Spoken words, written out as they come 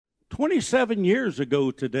27 years ago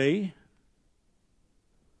today,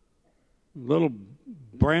 little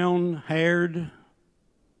brown-haired,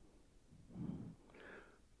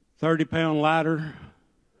 30-pound lighter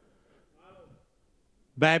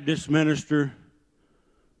Baptist minister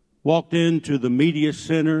walked into the media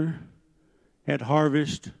center at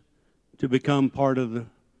Harvest to become part of the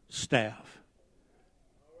staff.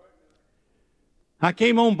 I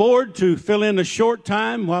came on board to fill in a short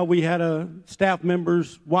time while we had a staff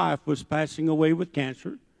member's wife was passing away with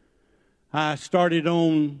cancer. I started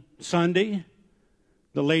on Sunday.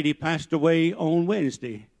 The lady passed away on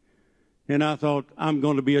Wednesday. And I thought, I'm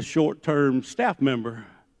going to be a short-term staff member.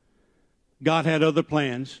 God had other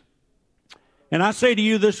plans. And I say to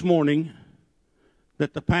you this morning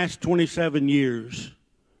that the past 27 years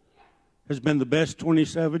has been the best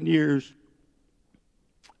 27 years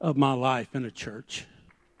of my life in a church.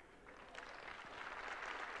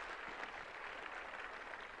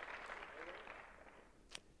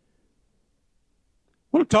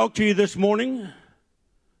 I want to talk to you this morning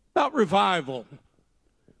about revival.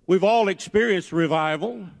 We've all experienced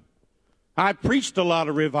revival. I preached a lot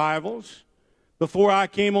of revivals. Before I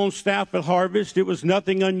came on staff at Harvest, it was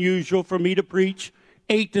nothing unusual for me to preach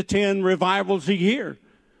 8 to 10 revivals a year,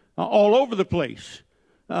 all over the place.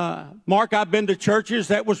 Mark, I've been to churches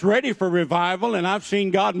that was ready for revival, and I've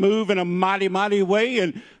seen God move in a mighty, mighty way,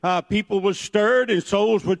 and people were stirred, and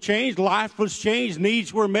souls were changed, life was changed,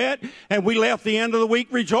 needs were met, and we left the end of the week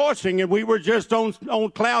rejoicing, and we were just on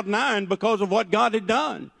cloud nine because of what God had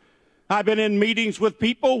done. I've been in meetings with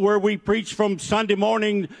people where we preach from Sunday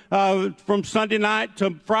morning, from Sunday night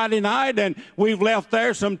to Friday night, and we've left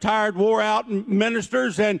there some tired, wore-out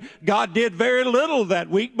ministers, and God did very little that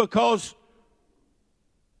week because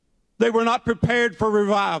they were not prepared for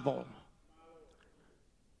revival.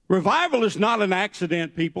 Revival is not an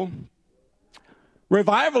accident, people.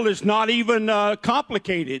 Revival is not even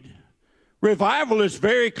complicated. Revival is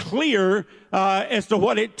very clear as to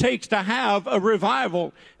what it takes to have a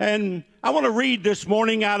revival. And I want to read this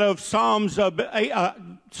morning out of Psalms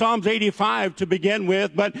 85 to begin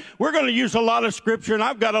with, but we're going to use a lot of scripture, and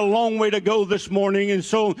I've got a long way to go this morning, and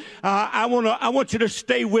so I want you to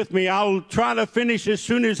stay with me. I'll try to finish as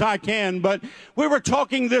soon as I can, but we were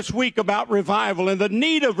talking this week about revival and the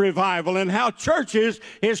need of revival and how churches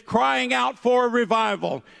is crying out for a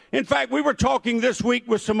revival. In fact, we were talking this week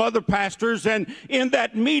with some other pastors, and in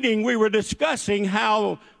that meeting we were discussing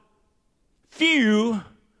how few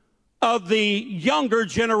of the younger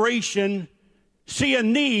generation see a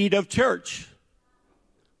need of church.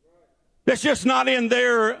 That's just not in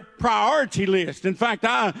their priority list. In fact,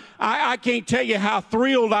 I can't tell you how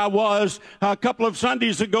thrilled I was a couple of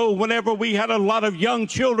Sundays ago whenever we had a lot of young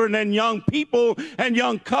children and young people and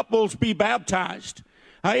young couples be baptized.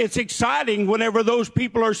 It's exciting whenever those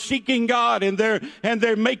people are seeking God and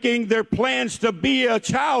they're making their plans to be a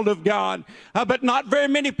child of God. But not very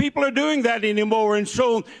many people are doing that anymore. And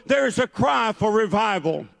so there's a cry for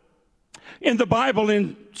revival. In the Bible,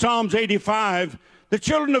 in Psalms 85, the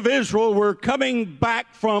children of Israel were coming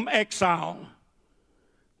back from exile.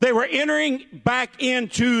 They were entering back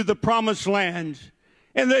into the promised land.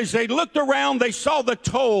 And as they looked around, they saw the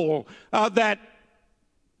toll that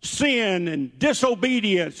sin and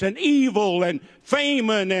disobedience and evil and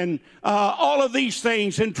famine and all of these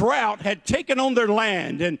things and drought had taken on their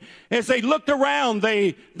land. And as they looked around,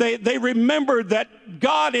 they remembered that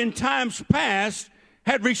God in times past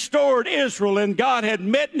had restored Israel, and God had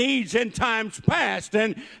met needs in times past.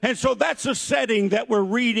 And so that's a setting that we're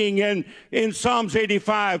reading in Psalms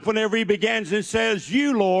 85 whenever he begins and says,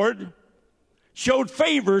 "You, Lord, showed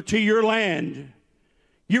favor to your land.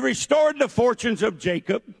 You restored the fortunes of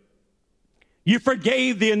Jacob. You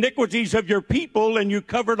forgave the iniquities of your people, and you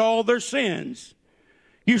covered all their sins.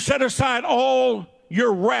 You set aside all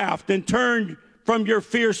your wrath and turned from your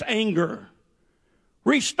fierce anger.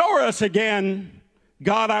 Restore us again,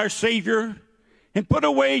 God our Savior, and put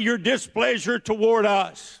away your displeasure toward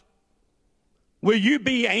us. Will you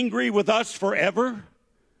be angry with us forever?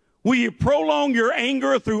 Will you prolong your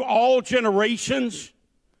anger through all generations?"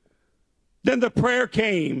 Then the prayer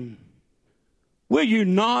came, "Will you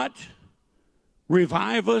not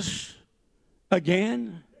revive us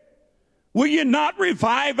again? Will you not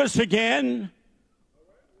revive us again,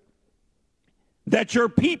 that your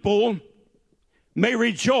people may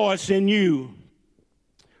rejoice in you?"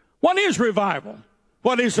 What is revival?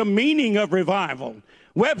 What is the meaning of revival?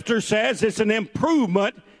 Webster says it's an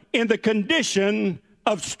improvement in the condition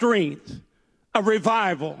of strength, a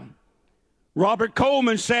revival. Robert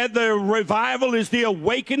Coleman said the revival is the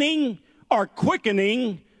awakening or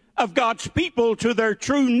quickening of God's people to their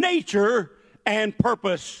true nature and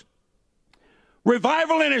purpose.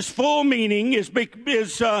 Revival in its full meaning is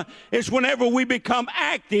whenever we become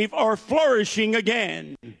active or flourishing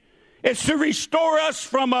again. It's to restore us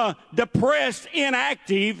from a depressed,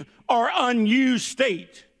 inactive, or unused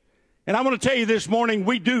state. And I want to tell you this morning,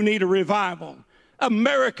 we do need a revival.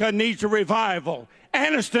 America needs a revival.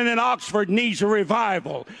 Anniston and Oxford needs a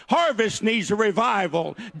revival. Harvest needs a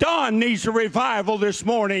revival. Don needs a revival this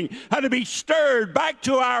morning. To be stirred back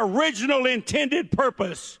to our original intended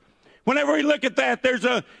purpose. Whenever we look at that,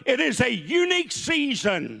 it is a unique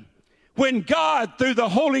season when God, through the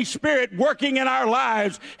Holy Spirit working in our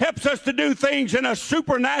lives, helps us to do things in a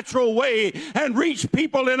supernatural way and reach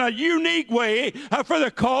people in a unique way for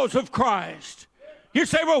the cause of Christ. You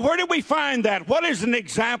say, well, where did we find that? What is an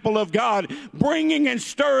example of God bringing and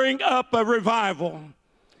stirring up a revival?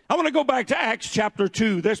 I want to go back to Acts chapter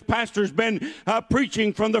 2. This pastor's been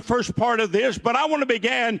preaching from the first part of this, but I want to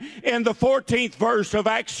begin in the 14th verse of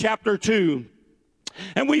Acts chapter 2.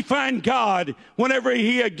 And we find God whenever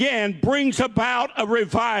he again brings about a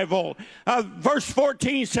revival. Verse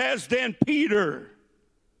 14 says, then Peter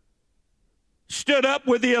stood up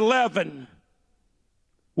with the 11.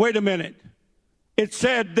 Wait a minute. It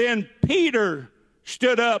said, then Peter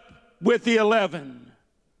stood up with the 11.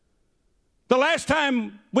 The last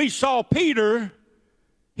time we saw Peter,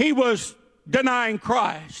 he was denying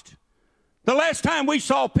Christ. The last time we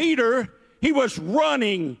saw Peter, he was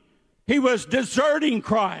running. He was deserting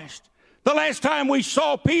Christ. The last time we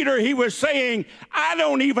saw Peter, he was saying, I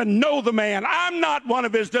don't even know the man. I'm not one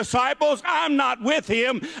of his disciples. I'm not with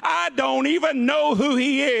him. I don't even know who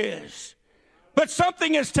he is. But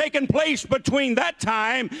something has taken place between that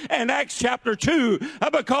time and Acts chapter 2,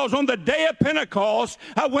 because on the day of Pentecost,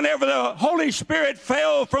 whenever the Holy Spirit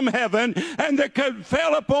fell from heaven and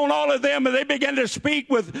fell upon all of them, and they began to speak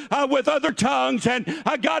with other tongues, and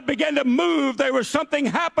God began to move, there was something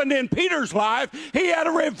happened in Peter's life. He had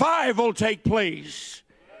a revival take place.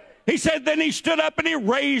 He said, then he stood up and he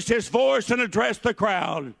raised his voice and addressed the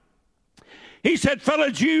crowd. He said,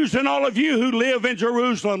 fellow Jews and all of you who live in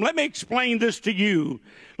Jerusalem, let me explain this to you.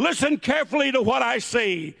 Listen carefully to what I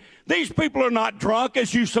say. These people are not drunk,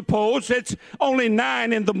 as you suppose. It's only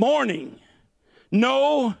 9 in the morning.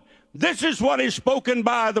 No, this is what is spoken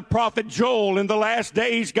by the prophet Joel. In the last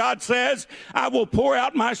days, God says, I will pour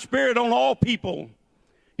out my spirit on all people.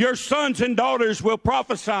 Your sons and daughters will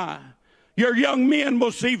prophesy. Your young men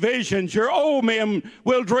will see visions. Your old men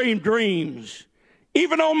will dream dreams.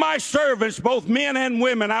 Even on my servants, both men and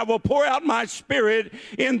women, I will pour out my spirit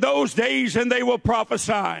in those days, and they will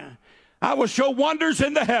prophesy. I will show wonders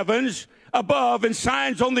in the heavens above and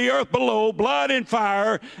signs on the earth below, blood and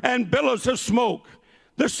fire and billows of smoke.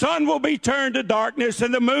 The sun will be turned to darkness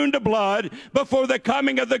and the moon to blood before the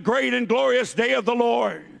coming of the great and glorious day of the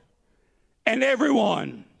Lord. And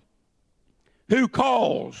everyone who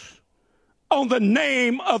calls on the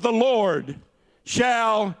name of the Lord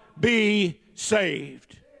shall be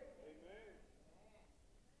saved.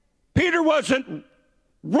 Peter wasn't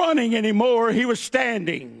running anymore, he was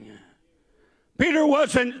standing. Peter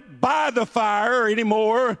wasn't by the fire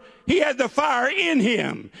anymore, he had the fire in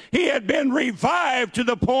him. He had been revived to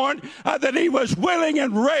the point that he was willing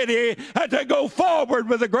and ready to go forward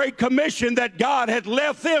with the great commission that God had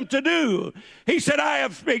left them to do. He said, I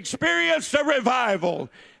have experienced a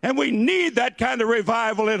revival, and we need that kind of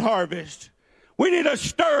revival at Harvest. We need a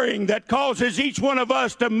stirring that causes each one of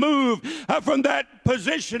us to move from that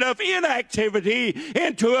position of inactivity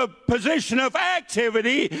into a position of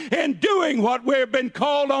activity in doing what we've been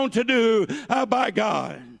called on to do by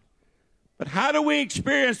God. But how do we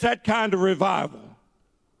experience that kind of revival?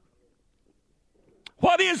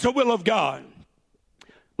 What is the will of God?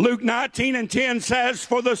 Luke 19:10 says,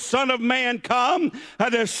 for the Son of Man come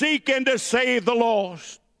to seek and to save the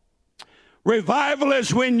lost. Revival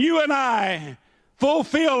is when you and I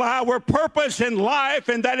fulfill our purpose in life,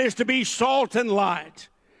 and that is to be salt and light.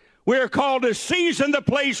 We are called to season the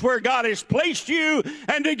place where God has placed you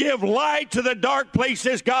and to give light to the dark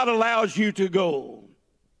places God allows you to go.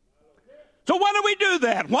 So why do we do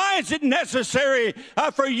that? Why is it necessary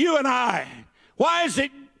for you and I? Why is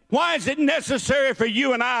it necessary for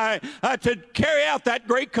you and I to carry out that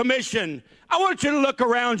great commission? I want you to look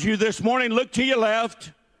around you this morning. Look to your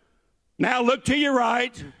left. Now look to your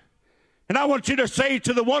right. And I want you to say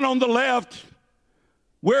to the one on the left,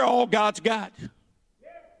 we're all God's got.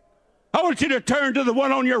 I want you to turn to the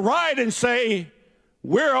one on your right and say,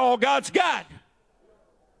 we're all God's got.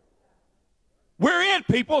 We're it,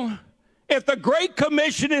 people. If the Great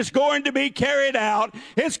Commission is going to be carried out,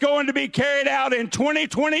 it's going to be carried out in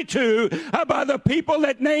 2022 by the people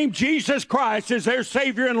that name Jesus Christ as their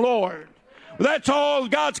Savior and Lord. That's all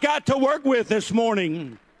God's got to work with this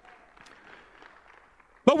morning.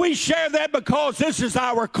 But we share that because this is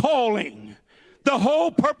our calling. The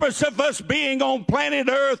whole purpose of us being on planet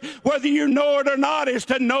Earth, whether you know it or not, is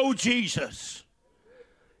to know Jesus.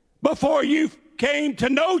 Before you came to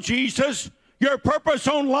know Jesus, your purpose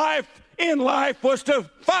in life was to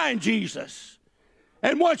find Jesus.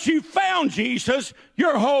 And once you found Jesus,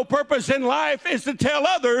 your whole purpose in life is to tell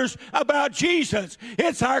others about Jesus.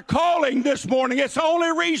 It's our calling this morning. It's the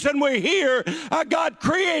only reason we're here. God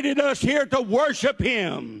created us here to worship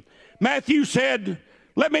him. Matthew said,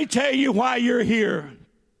 let me tell you why you're here.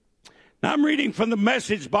 Now, I'm reading from the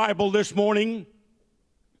Message Bible this morning.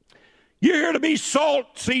 You're here to be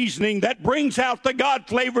salt seasoning that brings out the God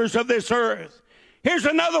flavors of this earth. Here's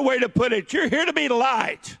another way to put it. You're here to be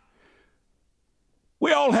light.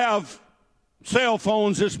 We all have cell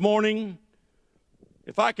phones this morning.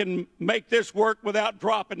 If I can make this work without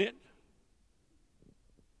dropping it.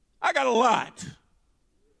 I got a light.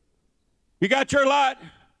 You got your light?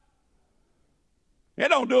 It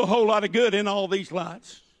don't do a whole lot of good in all these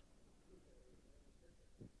lights.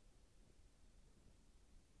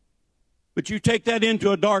 But you take that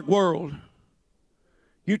into a dark world.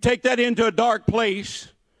 You take that into a dark place.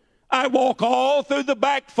 I walk all through the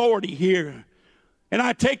back 40 here. And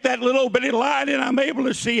I take that little bitty light and I'm able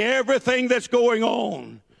to see everything that's going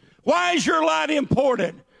on. Why is your light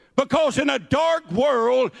important? Because in a dark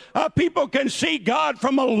world, people can see God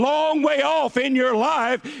from a long way off in your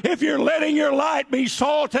life if you're letting your light be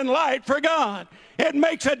salt and light for God. It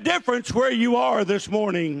makes a difference where you are this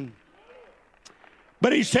morning.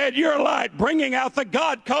 But he said, you're a light, bringing out the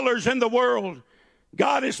God colors in the world.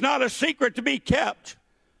 God is not a secret to be kept.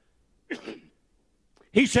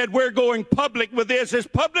 He said, we're going public with this, as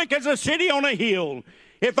public as a city on a hill.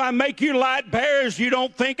 If I make you light bearers, you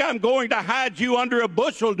don't think I'm going to hide you under a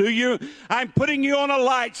bushel, do you? I'm putting you on a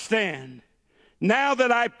light stand. Now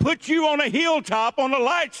that I put you on a hilltop, on a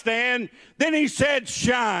light stand, then he said,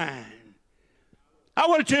 shine. I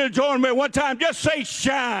want you to join me one time. Just say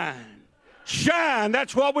shine. Shine.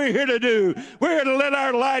 That's what we're here to do. We're here to let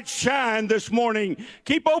our light shine this morning.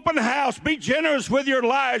 Keep open house. Be generous with your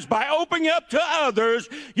lives. By opening up to others,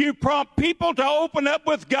 you prompt people to open up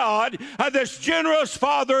with God, this generous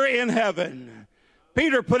Father in heaven.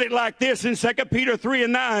 Peter put it like this in 2 Peter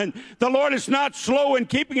 3:9. The Lord is not slow in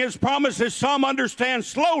keeping his promises. Some understand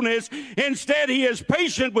slowness. Instead, he is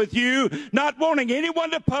patient with you, not wanting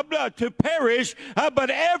anyone to perish, but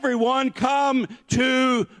everyone come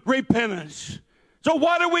to repentance. So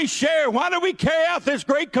why do we share? Why do we carry out this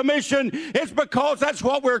great commission? It's because that's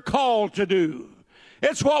what we're called to do.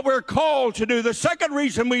 It's what we're called to do. The second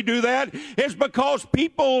reason we do that is because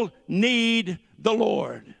people need the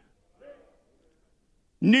Lord.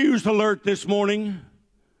 News alert this morning.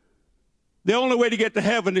 The only way to get to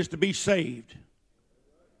heaven is to be saved.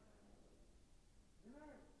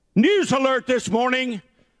 News alert this morning.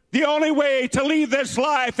 The only way to leave this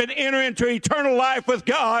life and enter into eternal life with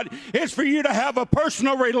God is for you to have a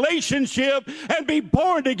personal relationship and be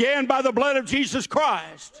born again by the blood of Jesus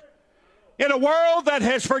Christ. In a world that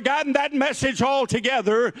has forgotten that message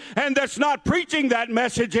altogether and that's not preaching that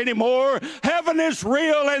message anymore, heaven is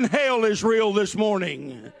real and hell is real this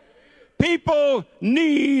morning. People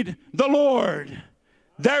need the Lord.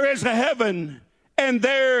 There is a heaven and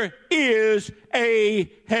there is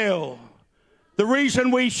a hell. The reason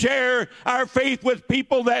we share our faith with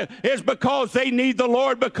people that is because they need the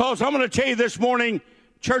Lord, because I'm going to tell you this morning,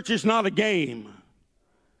 church is not a game.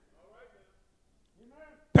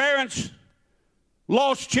 Parents,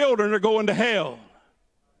 lost children are going to hell.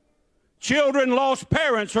 Children, lost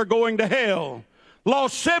parents are going to hell.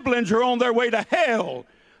 Lost siblings are on their way to hell.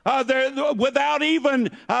 Without even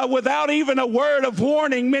a word of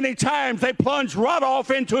warning, many times they plunge right off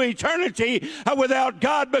into eternity without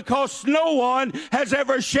God, because no one has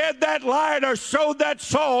ever shed that light or sowed that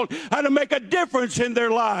salt to make a difference in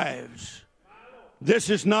their lives. This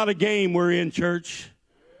is not a game we're in, church.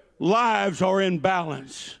 Lives are in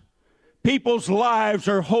balance. People's lives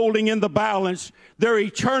are holding in the balance. Their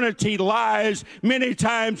eternity lies many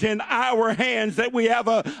times in our hands, that we have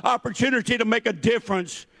an opportunity to make a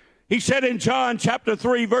difference. He said in John chapter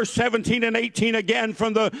 3, verse 17 and 18, again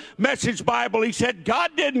from the Message Bible, he said,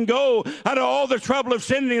 God didn't go out of all the trouble of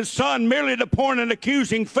sending his son merely to point an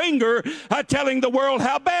accusing finger, telling the world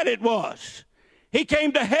how bad it was. He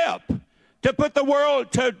came to help. To put the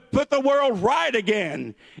world right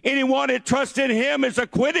again. Anyone that trusts in him is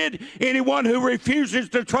acquitted. Anyone who refuses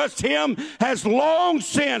to trust him has long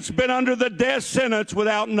since been under the death sentence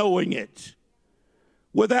without knowing it.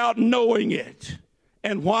 Without knowing it.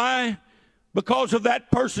 And why? because of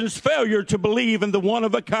that person's failure to believe in the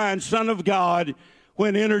one-of-a-kind Son of God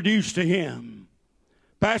when introduced to him.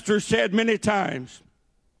 Pastor said many times,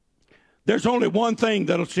 there's only one thing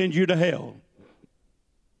that'll send you to hell,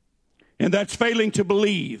 and that's failing to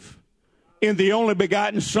believe in the only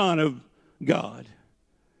begotten Son of God.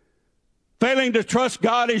 Failing to trust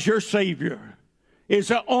God as your Savior is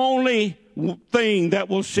the only thing that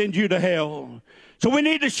will send you to hell. So we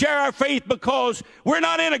need to share our faith because we're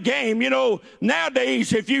not in a game. You know,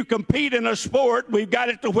 nowadays, if you compete in a sport, we've got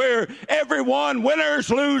it to where everyone,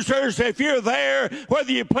 winners, losers, if you're there,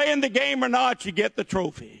 whether you play in the game or not, you get the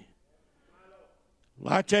trophy.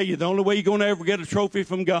 Well, I tell you, the only way you're going to ever get a trophy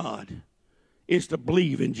from God is to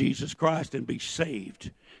believe in Jesus Christ and be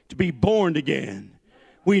saved, to be born again.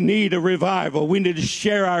 We need a revival. We need to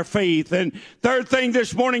share our faith. And third thing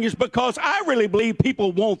this morning is because I really believe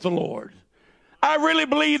people want the Lord. I really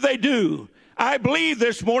believe they do. I believe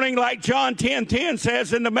this morning, like John 10:10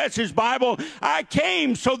 says in the Message Bible, I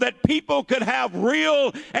came so that people could have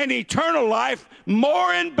real and eternal life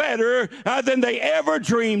more and better than they ever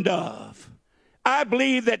dreamed of. I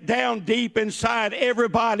believe that down deep inside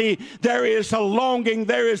everybody, there is a longing,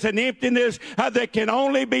 there is an emptiness that can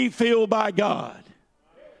only be filled by God.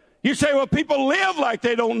 You say, well, people live like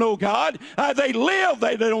they don't know God. They live,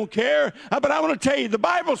 they don't care. But I want to tell you, the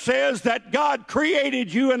Bible says that God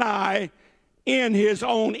created you and I in his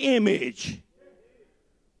own image.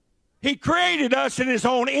 He created us in his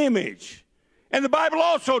own image. And the Bible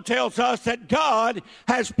also tells us that God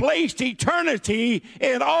has placed eternity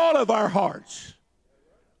in all of our hearts.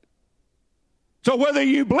 So whether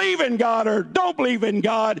you believe in God or don't believe in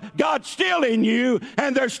God, God's still in you,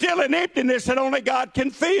 and there's still an emptiness that only God can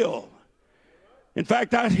fill. In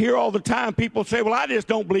fact, I hear all the time people say, well, I just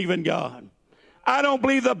don't believe in God. I don't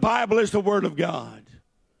believe the Bible is the Word of God.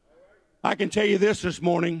 I can tell you this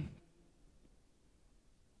morning.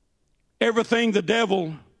 Everything the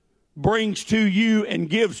devil brings to you and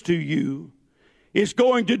gives to you is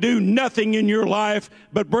going to do nothing in your life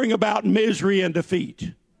but bring about misery and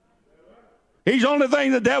defeat. He's the only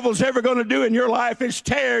thing the devil's ever going to do in your life is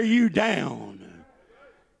tear you down.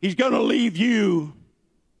 He's going to leave you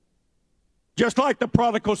just like the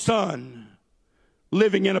prodigal son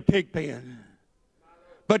living in a pig pen.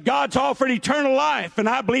 But God's offered eternal life, and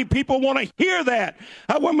I believe people want to hear that.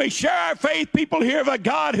 When we share our faith, people hear of a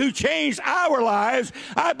God who changed our lives.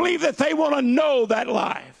 I believe that they want to know that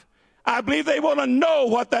life. I believe they want to know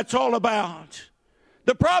what that's all about.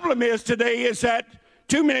 The problem is today is that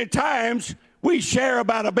too many times we share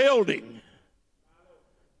about a building.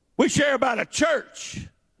 We share about a church.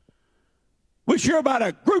 We share about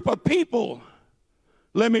a group of people.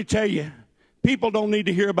 Let me tell you, people don't need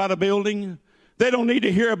to hear about a building. They don't need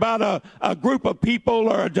to hear about a group of people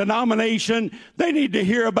or a denomination. They need to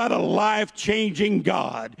hear about a life-changing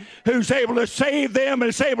God who's able to save them and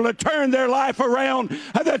is able to turn their life around,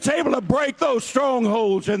 and that's able to break those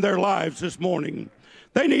strongholds in their lives this morning.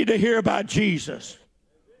 They need to hear about Jesus.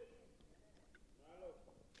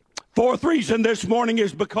 Fourth reason this morning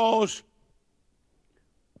is because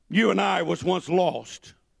you and I was once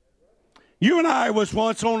lost. You and I was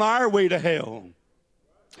once on our way to hell.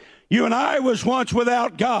 You and I was once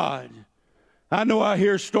without God. I know I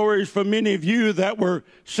hear stories from many of you that were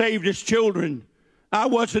saved as children. I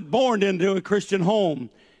wasn't born into a Christian home.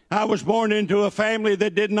 I was born into a family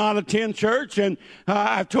that did not attend church, and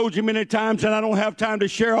I've told you many times, and I don't have time to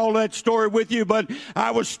share all that story with you, but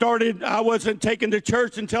I wasn't taken to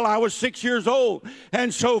church until I was 6 years old.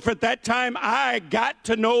 And so at that time, I got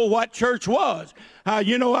to know what church was.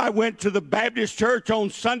 I went to the Baptist church on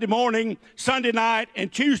Sunday morning, Sunday night,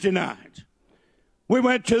 and Tuesday night. We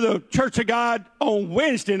went to the Church of God on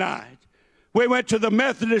Wednesday night. We went to the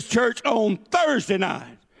Methodist church on Thursday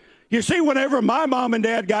night. You see, whenever my mom and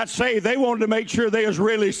dad got saved, they wanted to make sure they was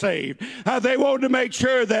really saved. They wanted to make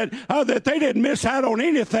sure that they didn't miss out on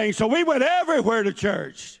anything. So we went everywhere to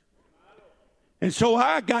church. And so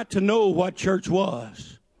I got to know what church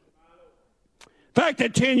was. In fact,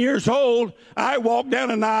 at 10 years old, I walked down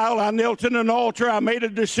an aisle, I knelt in an altar, I made a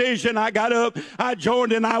decision, I got up, I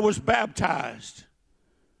joined, and I was baptized.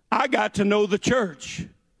 I got to know the church.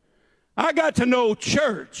 I got to know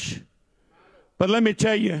church. But let me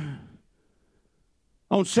tell you,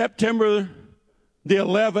 on September the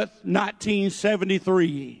 11th,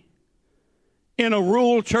 1973, in a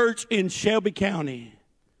rural church in Shelby County,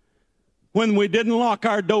 when we didn't lock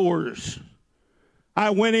our doors, I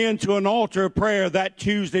went into an altar of prayer that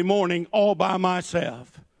Tuesday morning all by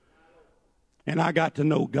myself, and I got to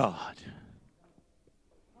know God.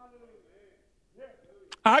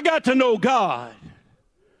 I got to know God.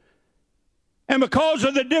 and because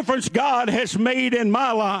of the difference God has made in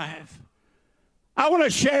my life. I want to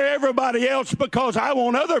share everybody else because I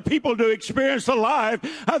want other people to experience the life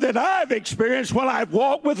that I've experienced when I've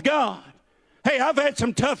walked with God. Hey, I've had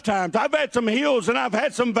some tough times. I've had some hills and I've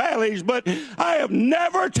had some valleys, but I have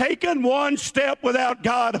never taken one step without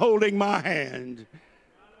God holding my hand.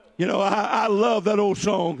 You know, I love that old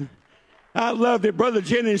song. I loved it. Brother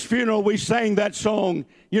Jennings' funeral, we sang that song.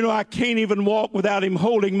 You know, I can't even walk without him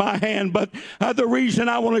holding my hand. But the reason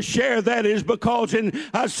I want to share that is because in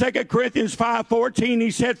 2 Corinthians 5:14,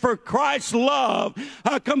 he said, for Christ's love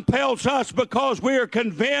compels us because we are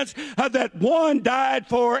convinced that one died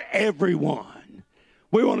for everyone.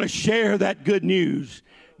 We want to share that good news.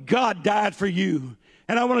 God died for you.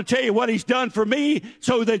 And I want to tell you what he's done for me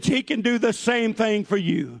so that he can do the same thing for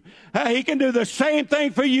you. He can do the same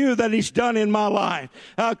thing for you that he's done in my life.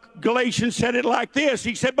 Galatians said it like this.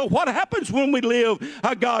 He said, but what happens when we live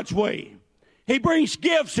God's way? He brings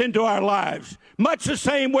gifts into our lives, much the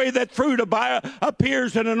same way that fruit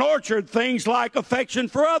appears in an orchard. Things like affection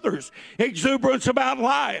for others, exuberance about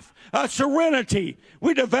life, serenity.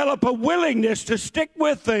 We develop a willingness to stick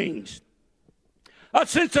with things, a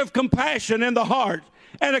sense of compassion in the heart,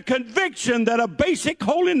 and a conviction that a basic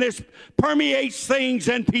holiness permeates things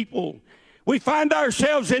and people. We find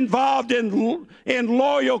ourselves involved in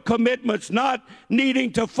loyal commitments, not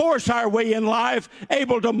needing to force our way in life,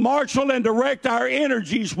 able to marshal and direct our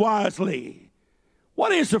energies wisely.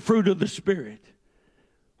 What is the fruit of the Spirit?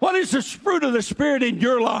 What is the fruit of the Spirit in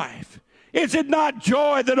your life? Is it not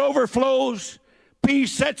joy that overflows,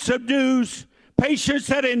 peace that subdues, patience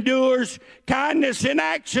that endures, kindness in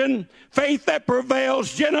action, faith that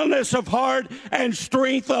prevails, gentleness of heart, and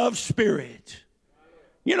strength of spirit?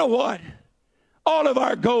 You know what? All of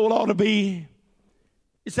our goal ought to be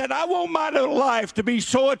is that I want my life to be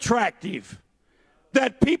so attractive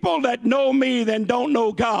that people that know me and don't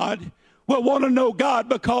know God will want to know God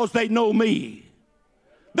because they know me.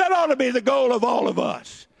 That ought to be the goal of all of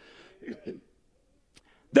us.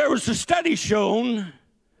 There was a study shown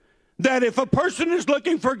that if a person is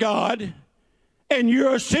looking for God and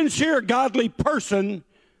you're a sincere, godly person,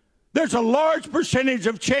 there's a large percentage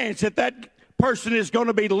of chance that that person is going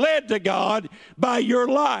to be led to God by your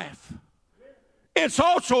life. It's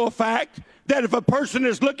also a fact that if a person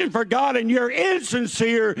is looking for God and you're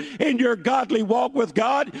insincere in your godly walk with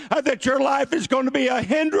God, that your life is going to be a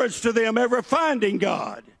hindrance to them ever finding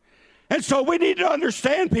God. And so we need to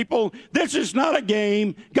understand, people, this is not a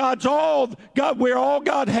game. We're all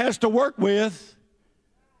God has to work with,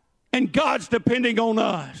 and God's depending on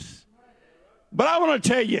us. But I want to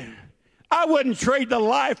tell you, I wouldn't trade the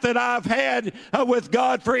life that I've had with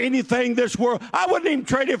God for anything this world. I wouldn't even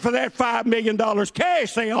trade it for that $5 million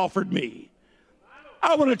cash they offered me.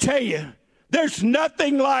 I want to tell you, there's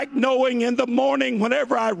nothing like knowing in the morning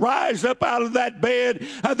whenever I rise up out of that bed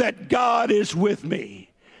that God is with me.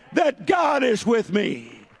 That God is with me.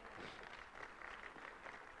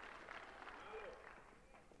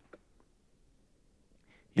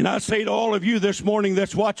 And I say to all of you this morning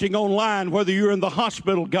that's watching online, whether you're in the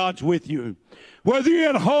hospital, God's with you. Whether you're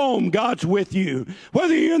at home, God's with you.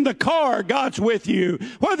 Whether you're in the car, God's with you.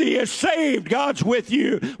 Whether you're saved, God's with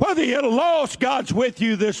you. Whether you're lost, God's with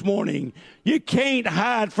you this morning. You can't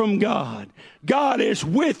hide from God. God is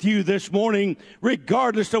with you this morning,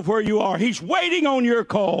 regardless of where you are. He's waiting on your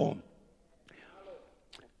call.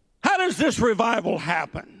 How does this revival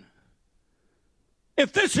happen?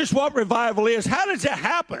 If this is what revival is, how does it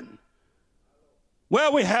happen?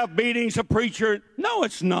 Well, we have meetings, a preacher. No,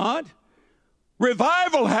 it's not.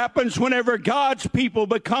 Revival happens whenever God's people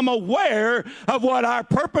become aware of what our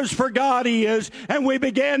purpose for God is, and we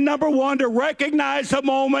begin, number one, to recognize the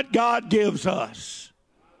moment God gives us.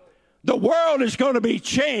 The world is going to be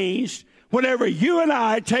changed whenever you and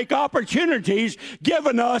I take opportunities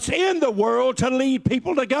given us in the world to lead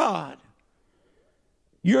people to God.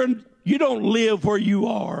 You don't live where you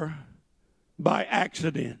are by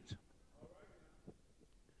accident.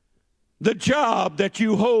 The job that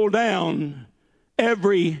you hold down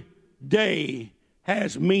every day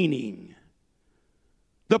has meaning.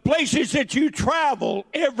 The places that you travel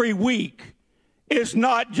every week is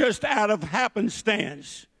not just out of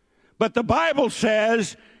happenstance. But the Bible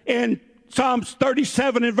says in Psalms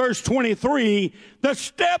 37 and verse 23, the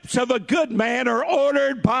steps of a good man are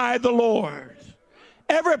ordered by the Lord.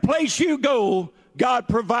 Every place you go, God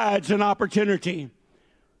provides an opportunity.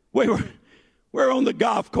 We're on the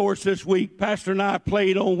golf course this week. Pastor and I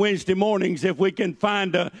played on Wednesday mornings if we can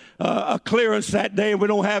find a clearance that day and we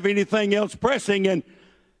don't have anything else pressing. And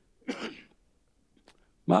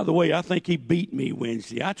By the way, I think he beat me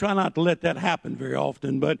Wednesday. I try not to let that happen very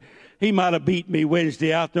often, but he might have beat me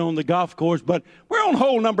Wednesday out there on the golf course. But we're on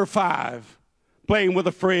hole number 5, playing with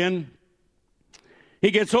a friend.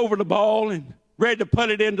 He gets over the ball and ready to put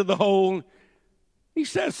it into the hole. He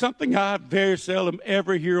says something I very seldom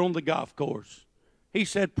ever hear on the golf course. He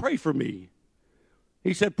said, "Pray for me."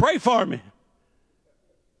 He said, "Pray for me."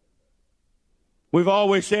 We've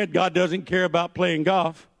always said God doesn't care about playing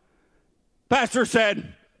golf. Pastor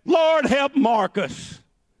said, "Lord, help Marcus."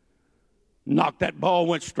 Knocked that ball,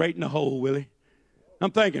 went straight in the hole, Willie. I'm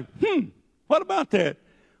thinking, what about that?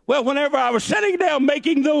 Well, whenever I was sitting down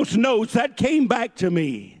making those notes, that came back to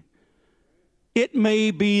me. It may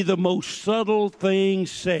be the most subtle thing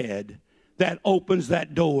said that opens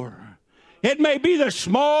that door. It may be the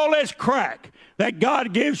smallest crack that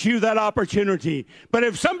God gives you that opportunity. But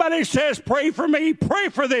if somebody says, "Pray for me," pray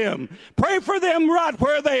for them. Pray for them right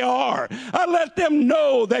where they are. Let them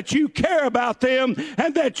know that you care about them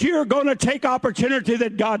and that you're going to take opportunity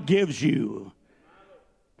that God gives you.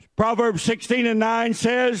 Proverbs 16:9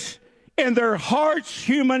 says, "In their hearts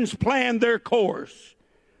humans plan their course,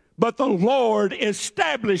 but the Lord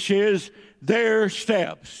establishes their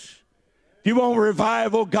steps." If you want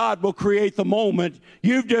revival, God will create the moment.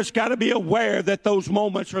 You've just got to be aware that those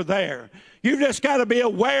moments are there. You've just got to be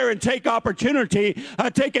aware and take opportunity,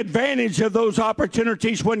 take advantage of those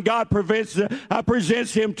opportunities when God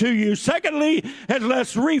presents them to you. Secondly, and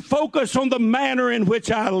let's refocus on the manner in which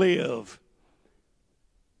I live.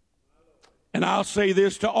 And I'll say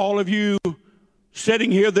this to all of you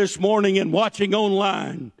sitting here this morning and watching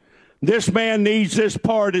online. This man needs this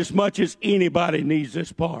part as much as anybody needs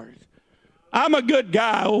this part. I'm a good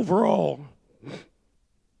guy overall.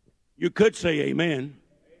 You could say amen.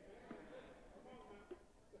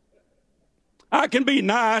 I can be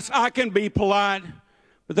nice, I can be polite,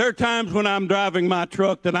 but there are times when I'm driving my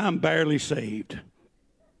truck that I'm barely saved.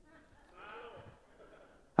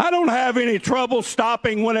 I don't have any trouble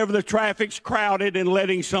stopping whenever the traffic's crowded and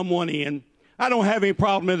letting someone in. I don't have any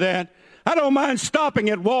problem with that. I don't mind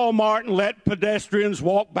stopping at Walmart and let pedestrians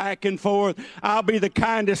walk back and forth. I'll be the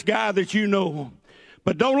kindest guy that you know.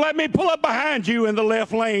 But don't let me pull up behind you in the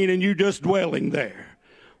left lane and you just dwelling there.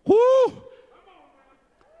 Whoo!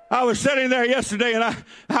 I was sitting there yesterday and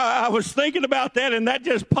I was thinking about that, and that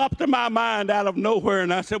just popped in my mind out of nowhere.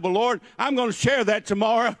 And I said, "Well, Lord, I'm going to share that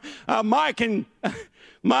tomorrow." Mike and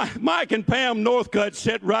Pam Northcutt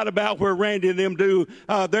sit right about where Randy and them do.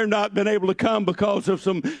 They're not been able to come because of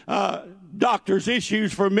some doctor's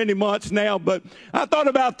issues for many months now. But I thought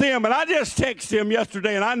about them, and I just texted them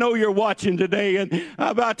yesterday, and I know you're watching today. And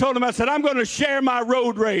I told them, I said, "I'm going to share my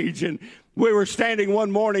road rage." And we were standing one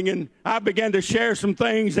morning, and I began to share some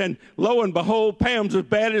things, and lo and behold, Pam's as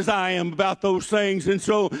bad as I am about those things. And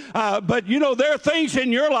so, but you know, there are things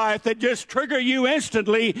in your life that just trigger you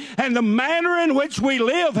instantly, and the manner in which we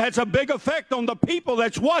live has a big effect on the people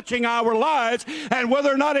that's watching our lives, and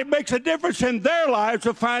whether or not it makes a difference in their lives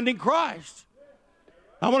of finding Christ.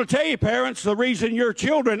 I want to tell you, parents, the reason your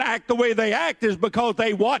children act the way they act is because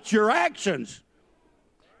they watch your actions.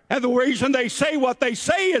 And the reason they say what they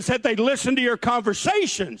say is that they listen to your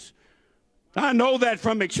conversations. I know that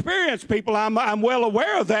from experience, people. I'm well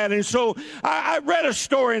aware of that. And so I read a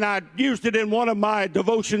story, and I used it in one of my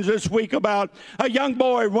devotions this week, about a young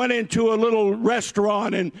boy went into a little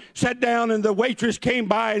restaurant and sat down, and the waitress came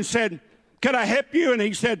by and said, "Can I help you?" And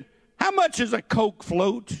he said, "How much is a Coke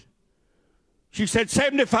float?" She said,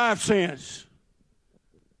 75 cents.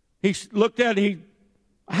 He looked at it,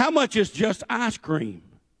 "How much is just ice cream?"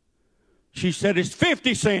 She said, "It's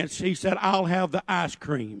 50 cents. He said, "I'll have the ice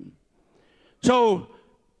cream." So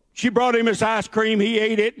she brought him his ice cream. He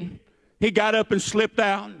ate it. He got up and slipped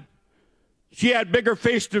out. She had bigger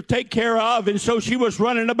fish to take care of, and so she was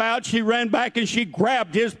running about. She ran back and she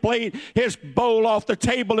grabbed his plate, his bowl off the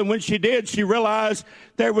table, and when she did, she realized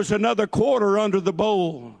there was another quarter under the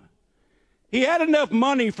bowl. He had enough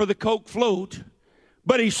money for the Coke float,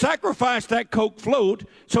 but he sacrificed that Coke float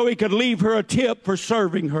so he could leave her a tip for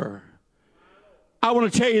serving her. I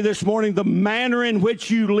want to tell you this morning, the manner in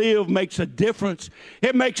which you live makes a difference.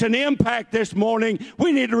 It makes an impact this morning.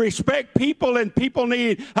 We need to respect people, and people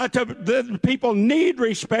need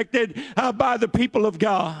respected by the people of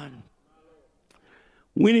God.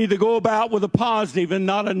 We need to go about with a positive and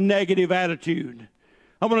not a negative attitude.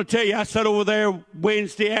 I want to tell you, I sat over there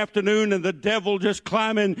Wednesday afternoon, and the devil just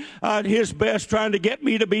climbing his best, trying to get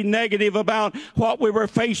me to be negative about what we were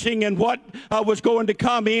facing and what was going to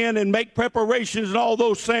come in, and make preparations and all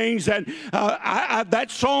those things. And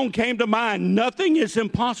that song came to mind, "Nothing is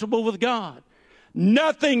impossible with God."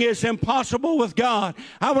 Nothing is impossible with God.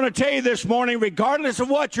 I want to tell you this morning, regardless of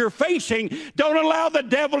what you're facing, don't allow the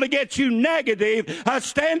devil to get you negative.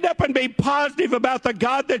 Stand up and be positive about the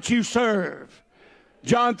God that you serve.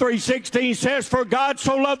 John 3:16 says, "For God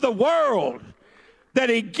so loved the world that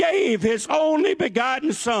he gave his only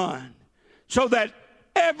begotten Son, so that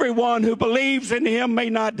everyone who believes in him may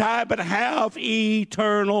not die but have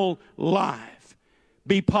eternal life."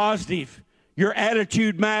 Be positive. Your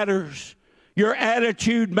attitude matters. Your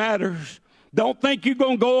attitude matters. Don't think you're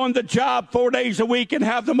going to go on the job 4 days a week and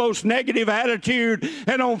have the most negative attitude,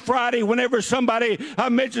 and on Friday, whenever somebody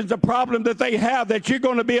mentions a problem that they have, that you're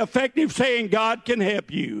going to be effective saying, "God can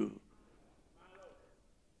help you."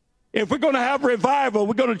 If we're going to have revival,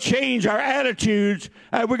 we're going to change our attitudes,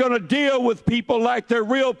 and we're going to deal with people like they're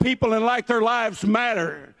real people and like their lives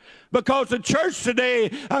matter. Because the church today,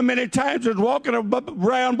 many times, is walking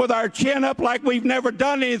around with our chin up like we've never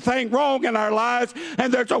done anything wrong in our lives,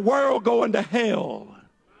 and there's a world going to hell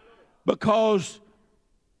because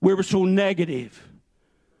we were so negative.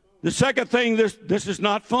 The second thing, this is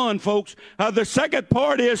not fun, folks. The second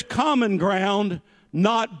part is common ground,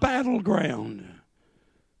 not battleground.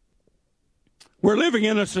 We're living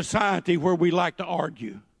in a society where we like to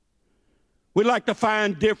argue. We like to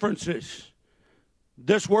find differences.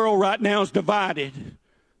 This world right now is divided.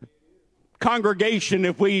 Congregation,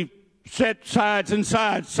 if we set sides and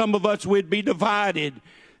sides, some of us would be divided.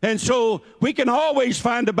 And so we can always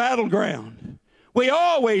find a battleground. We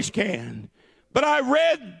always can. But I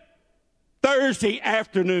read Thursday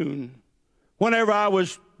afternoon, whenever I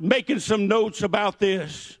was making some notes about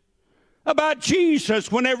this, about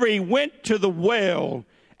Jesus whenever he went to the well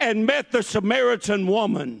and met the Samaritan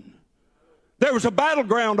woman. There was a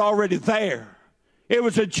battleground already there. It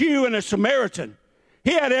was a Jew and a Samaritan.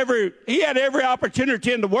 He had every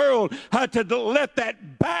opportunity in the world to let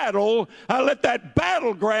that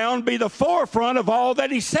battleground be the forefront of all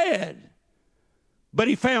that he said. But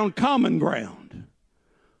he found common ground.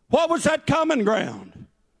 What was that common ground?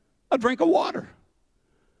 A drink of water.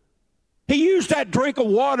 He used that drink of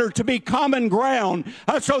water to be common ground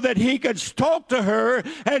so that he could talk to her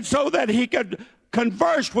and so that he could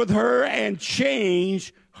converse with her and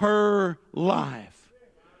change her life.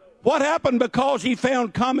 What happened because he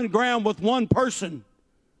found common ground with one person?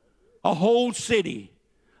 A whole city,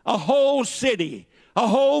 a whole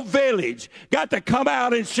village got to come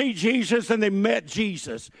out and see Jesus, and they met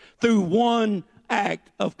Jesus through one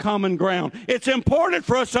act of common ground. It's important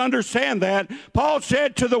for us to understand that. Paul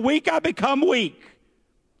said, "To the weak I become weak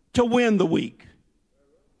to win the weak.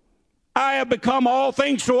 I have become all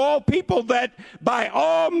things to all people, that by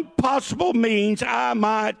all possible means I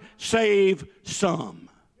might save some."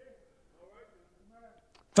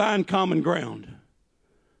 Find common ground.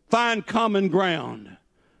 Find common ground.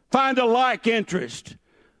 Find a like interest.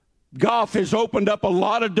 Golf has opened up a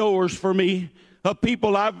lot of doors for me.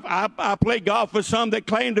 People, I play golf with some that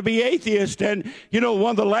claim to be atheists. And,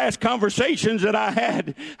 one of the last conversations that I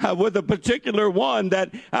had with a particular one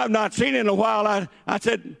that I've not seen in a while, I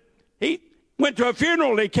said, he went to a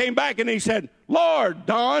funeral, and he came back and he said, "Lord,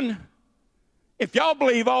 Don, if y'all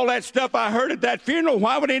believe all that stuff I heard at that funeral,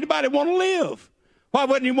 why would anybody want to live? Why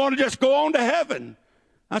wouldn't you want to just go on to heaven?"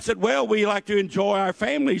 I said, "Well, we like to enjoy our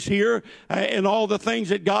families here and all the things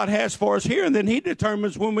that God has for us here, and then he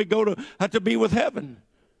determines when we go to be with heaven."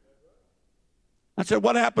 I said,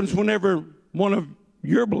 "What happens whenever one of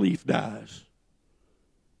your belief dies?"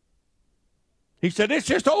 He said, "It's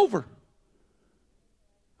just over."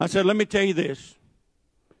 I said, "Let me tell you this.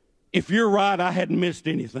 If you're right, I hadn't missed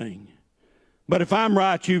anything. But if I'm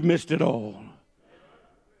right, you've missed it all."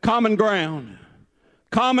 Common ground.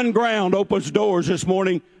 Common ground opens doors this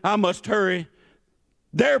morning. I must hurry.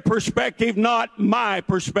 Their perspective, not my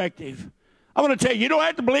perspective. I want to tell you, you don't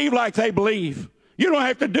have to believe like they believe. You don't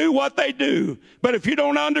have to do what they do. But if you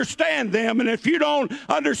don't understand them, and if you don't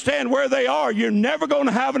understand where they are, you're never going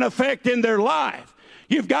to have an effect in their life.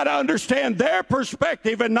 You've got to understand their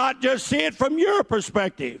perspective and not just see it from your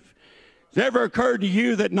perspective. Has it ever occurred to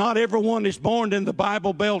you that not everyone is born in the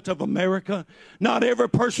Bible Belt of America? Not every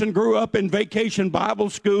person grew up in Vacation Bible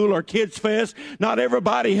School or Kids Fest. Not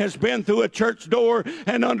everybody has been through a church door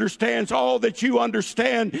and understands all that you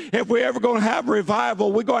understand. If we're ever going to have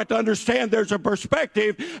revival, we're going to have to understand there's a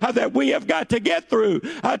perspective that we have got to get through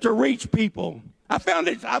to reach people. I found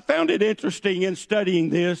it interesting in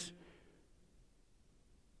studying this.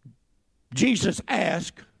 Jesus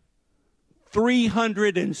asked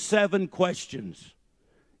 307 questions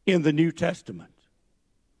in the New Testament.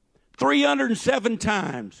 307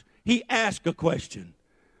 times he asked a question.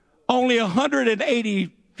 Only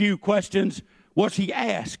 180 few questions was he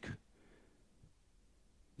asked.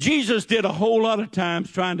 Jesus did a whole lot of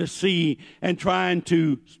times trying to see and trying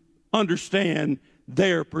to understand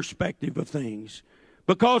their perspective of things.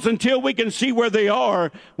 Because until we can see where they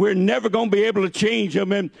are, we're never going to be able to change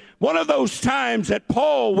them. And one of those times that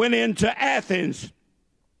Paul went into Athens,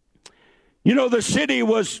 you know, the city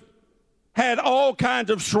had all kinds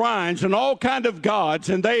of shrines and all kinds of gods,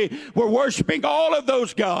 and they were worshiping all of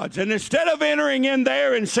those gods. And instead of entering in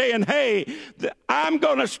there and saying, hey, I'm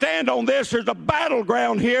going to stand on this, there's a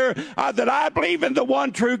battleground here that I believe in the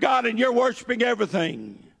one true God and you're worshiping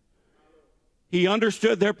everything. He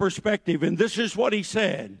understood their perspective, and this is what he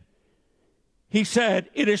said. He said,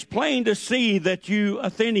 it is plain to see that you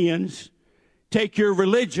Athenians take your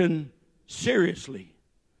religion seriously.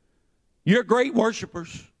 You're great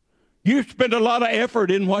worshipers. You spend a lot of effort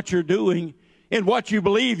in what you're doing, in what you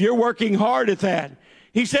believe. You're working hard at that.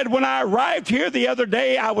 He said, when I arrived here the other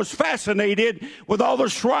day, I was fascinated with all the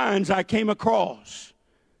shrines I came across.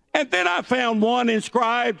 And then I found one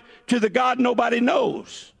inscribed to the God nobody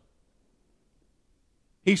knows.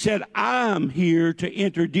 He said, I'm here to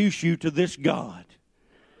introduce you to this God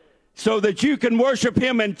so that you can worship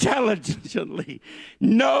him intelligently.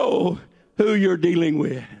 Know who you're dealing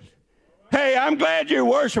with. Hey, I'm glad you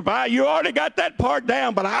worship. You already got that part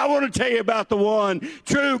down, but I want to tell you about the one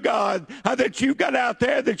true God that you've got out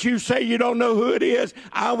there that you say you don't know who it is.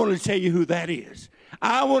 I want to tell you who that is.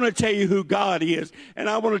 I want to tell you who God is, and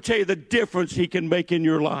I want to tell you the difference he can make in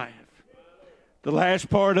your life. The last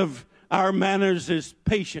part of our manners is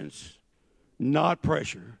patience, not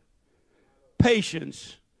pressure.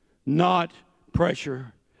 Patience, not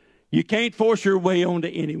pressure. You can't force your way onto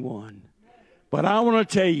anyone. But I want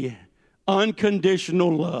to tell you,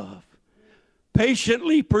 unconditional love,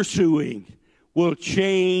 patiently pursuing, will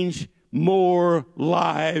change more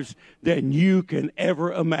lives than you can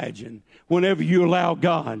ever imagine whenever you allow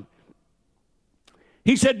God.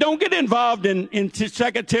 He said, don't get involved in 2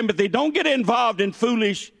 Timothy, don't get involved in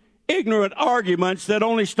foolish, ignorant arguments that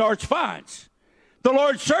only starts fights. The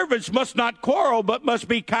Lord's servants must not quarrel, but must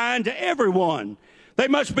be kind to everyone. They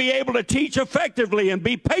must be able to teach effectively and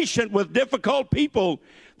be patient with difficult people.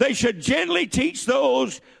 They should gently teach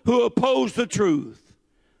those who oppose the truth.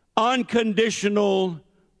 Unconditional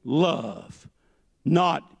love,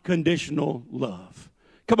 not conditional love.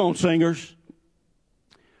 Come on, singers.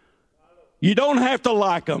 You don't have to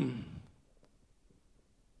like them.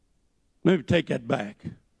 Let me take that back.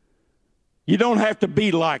 You don't have to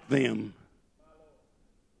be like them,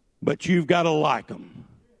 but you've got to like them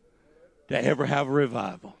to ever have a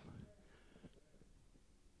revival.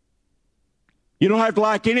 You don't have to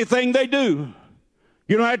like anything they do.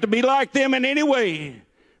 You don't have to be like them in any way,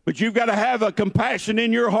 but you've got to have a compassion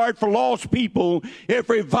in your heart for lost people if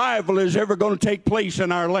revival is ever going to take place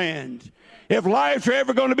in our land. If lives are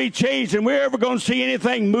ever going to be changed and we're ever going to see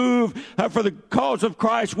anything move for the cause of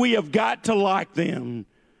Christ, we have got to like them.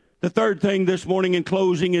 The third thing this morning in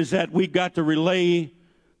closing is that we've got to relay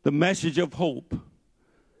the message of hope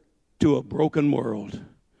to a broken world.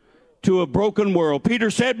 To a broken world.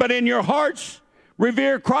 Peter said, but in your hearts,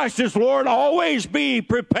 revere Christ as Lord. Always be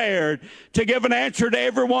prepared to give an answer to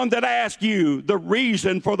everyone that asks you the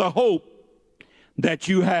reason for the hope that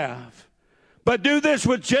you have. But do this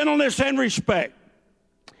with gentleness and respect,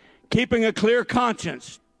 keeping a clear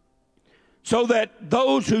conscience, so that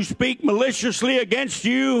those who speak maliciously against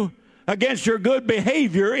you, against your good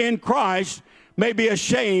behavior in Christ, may be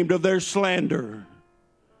ashamed of their slander.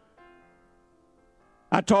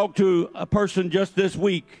 I talked to a person just this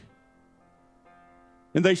week,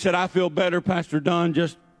 and they said, I feel better, Pastor Don,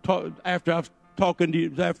 after I've spoken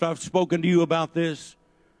to you about this.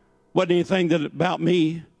 Wasn't anything about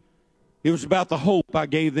me. It was about the hope I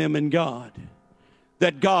gave them in God,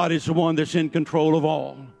 that God is the one that's in control of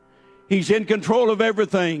all. He's in control of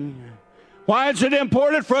everything. Why is it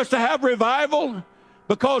important for us to have revival?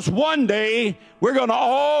 Because one day we're going to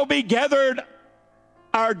all be gathered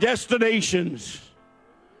our destinations,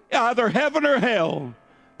 either heaven or hell.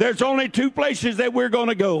 There's only two places that we're going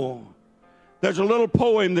to go. There's a little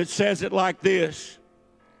poem that says it like this.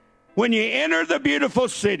 When you enter the beautiful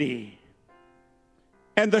city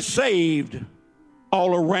and the saved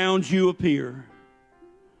all around you appear,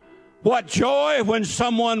 what joy when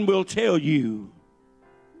someone will tell you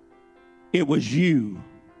it was you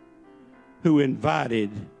who invited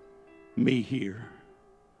me here.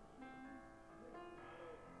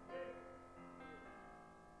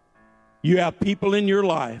 You have people in your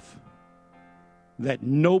life that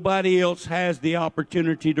nobody else has the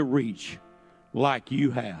opportunity to reach like you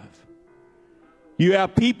have. You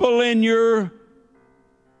have people in your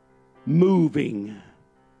moving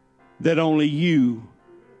that only you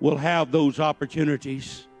will have those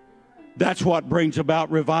opportunities. That's what brings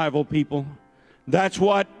about revival, people. That's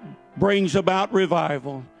what brings about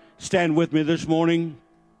revival. Stand with me this morning.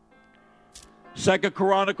 2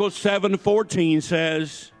 Chronicles 7:14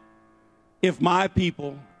 says, if my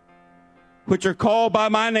people, which are called by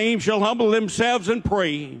my name, shall humble themselves and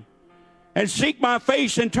pray, and seek my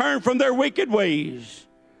face and turn from their wicked ways,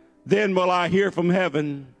 then will I hear from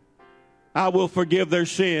heaven. I will forgive their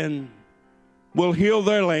sin, will heal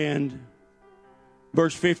their land.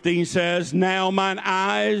 Verse 15 says, now mine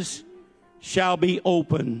eyes shall be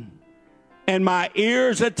open, and my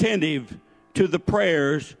ears attentive to the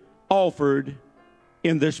prayers offered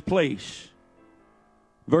in this place.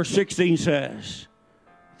 Verse 16 says,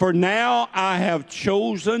 for now I have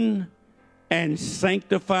chosen and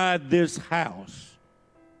sanctified this house.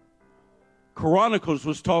 Chronicles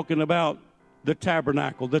was talking about the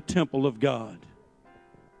tabernacle, the temple of God.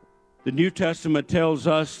 The New Testament tells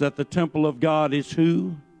us that the temple of God is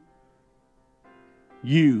who?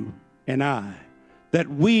 You and I. That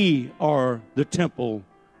we are the temple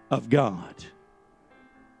of God.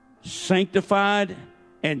 Sanctified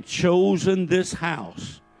and chosen this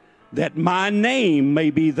house, that my name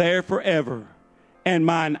may be there forever, and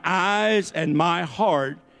mine eyes and my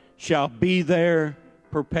heart shall be there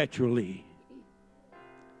perpetually.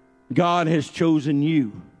 God has chosen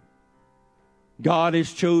you. God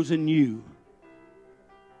has chosen you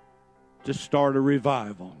to start a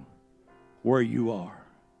revival where you are.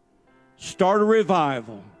 Start a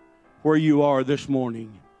revival where you are this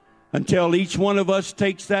morning. Until each one of us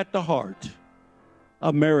takes that to heart,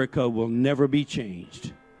 America will never be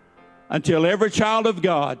changed. Until every child of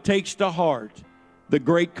God takes to heart the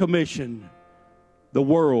Great Commission, the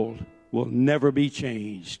world will never be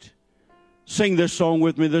changed. Sing this song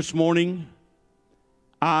with me this morning.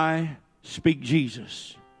 I speak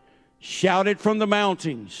Jesus. Shout it from the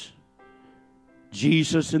mountains.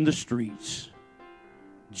 Jesus in the streets.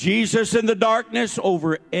 Jesus in the darkness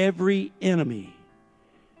over every enemy.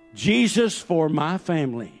 Jesus for my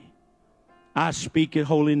family. I speak His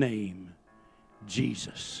holy name,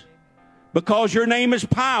 Jesus. Because your name is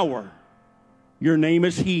power. Your name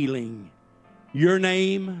is healing. Your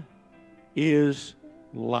name is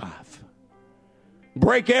life.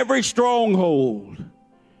 Break every stronghold.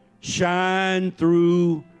 Shine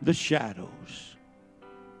through the shadows.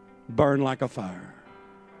 Burn like a fire.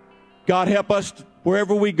 God, help us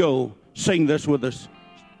wherever we go. Sing this with us.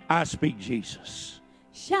 I speak Jesus.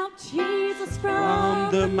 Shout Jesus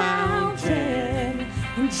from the mountain,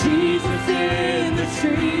 and Jesus in the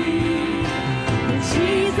street, and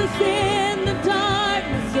Jesus in the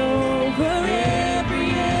darkness over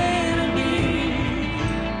every enemy.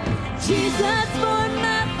 Jesus for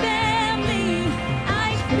my family,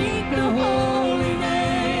 I speak the holy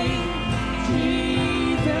name,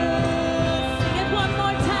 Jesus. Sing it one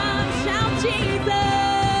more time. Shout Jesus.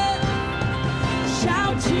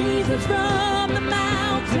 Shout Jesus from the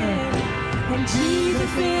mountain, and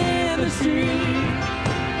Jesus in the street,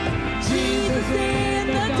 Jesus in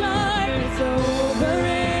the darkness over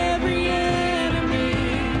every enemy,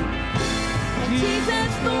 and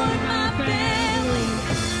Jesus for my family,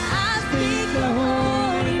 I speak the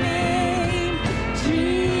holy name,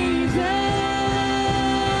 Jesus.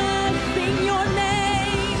 Sing your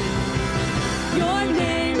name. Your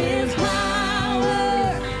name is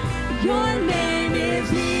power. Your name is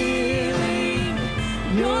healing.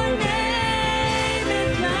 Your name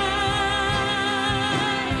is life.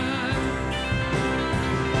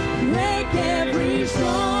 Break every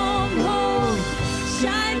stronghold.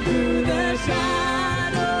 Shine through the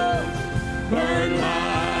shadows. Burn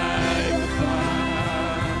like a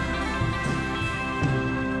fire.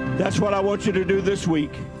 That's what I want you to do this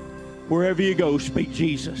week. Wherever you go, speak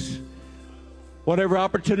Jesus. Whatever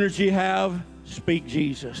opportunities you have, speak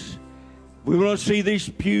Jesus. We want to see these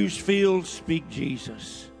pews filled, speak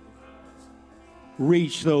Jesus.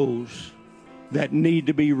 Reach those that need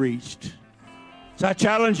to be reached. So I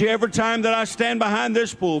challenge you every time that I stand behind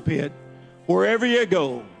this pulpit, wherever you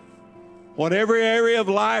go, whatever area of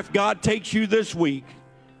life God takes you this week,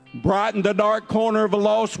 brighten the dark corner of a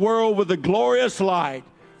lost world with the glorious light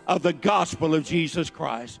of the gospel of Jesus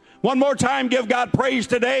Christ. One more time, give God praise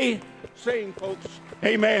today. Sing, folks.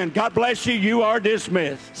 Amen. God bless you. You are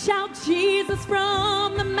dismissed. Shout Jesus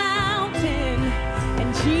from the mountain,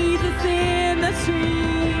 and Jesus in the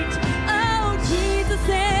street. Oh, Jesus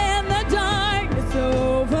in the darkness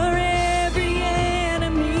over every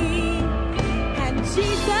enemy, and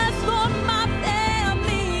Jesus for my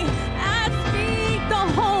family. I speak the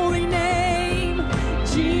holy name,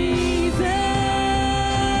 Jesus.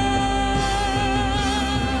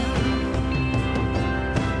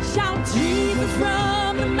 Shout Jesus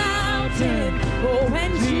from the mountain. mountain. Oh,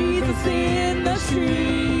 and Jesus in the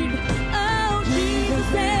street. Oh,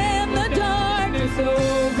 Jesus in the darkness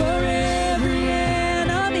over every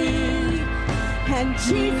enemy. And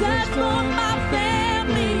Jesus for my family.